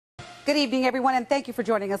Good evening, everyone, and thank you for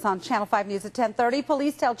joining us on Channel 5 News at 10:30.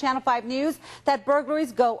 Police tell Channel 5 News that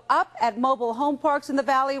burglaries go up at mobile home parks in the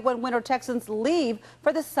valley when winter Texans leave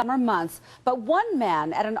for the summer months. But one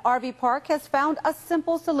man at an RV park has found a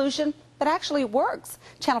simple solution that actually works.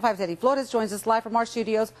 Channel 5's Eddie Flores joins us live from our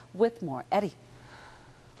studios with more. Eddie.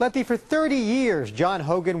 Letty, for 30 years, John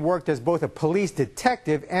Hogan worked as both a police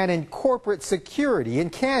detective and in corporate security in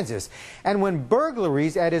Kansas. And when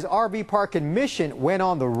burglaries at his RV park in Mission went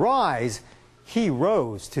on the rise, he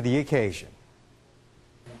rose to the occasion.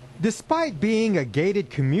 Despite being a gated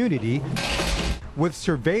community with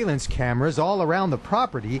surveillance cameras all around the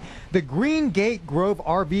property, the Green Gate Grove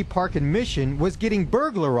RV park in Mission was getting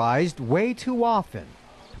burglarized way too often.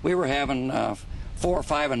 We were having 4 or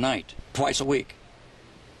 5 a night, twice a week.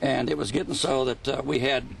 And it was getting so that we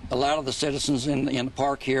had a lot of the citizens in the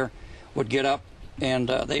park here would get up and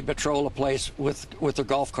they'd patrol the place with their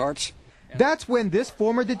golf carts. That's when this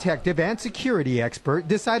former detective and security expert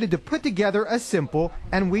decided to put together a simple,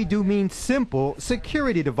 and we do mean simple,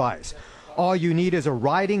 security device. All you need is a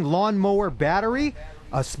riding lawnmower battery,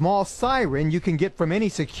 a small siren you can get from any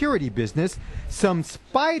security business, some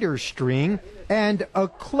spider string, and a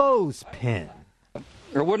clothespin.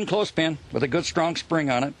 A wooden clothespin with a good strong spring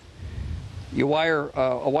on it. You wire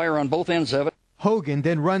a wire on both ends of it. Hogan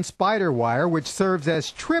then runs spider wire, which serves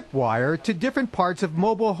as trip wire to different parts of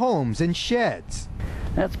mobile homes and sheds.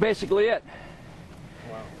 That's basically it.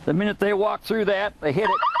 Wow. The minute they walk through that, they hit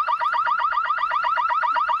it.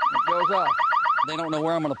 It goes off. They don't know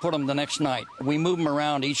where I'm going to put them the next night. We move them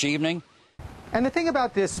around each evening. And the thing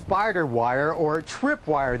about this spider wire or trip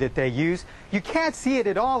wire that they use, you can't see it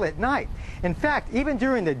at all at night. In fact, even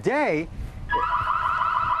during the day,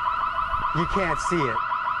 you can't see it.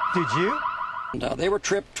 Did you? And, they were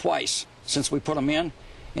tripped twice since we put them in,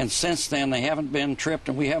 and since then they haven't been tripped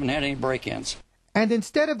and we haven't had any break-ins. And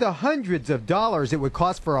instead of the hundreds of dollars it would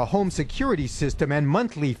cost for a home security system and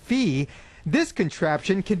monthly fee, this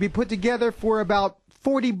contraption can be put together for about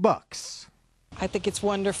 $40. I think it's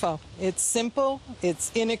wonderful. It's simple, it's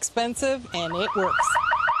inexpensive, and it works.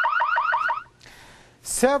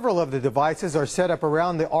 Several of the devices are set up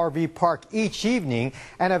around the RV park each evening,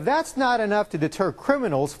 and if that's not enough to deter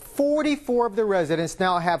criminals, 44 of the residents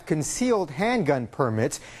now have concealed handgun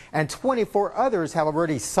permits, and 24 others have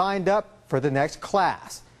already signed up for the next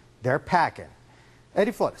class. They're packing.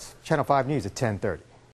 Eddie Flores, Channel 5 News at 10:30.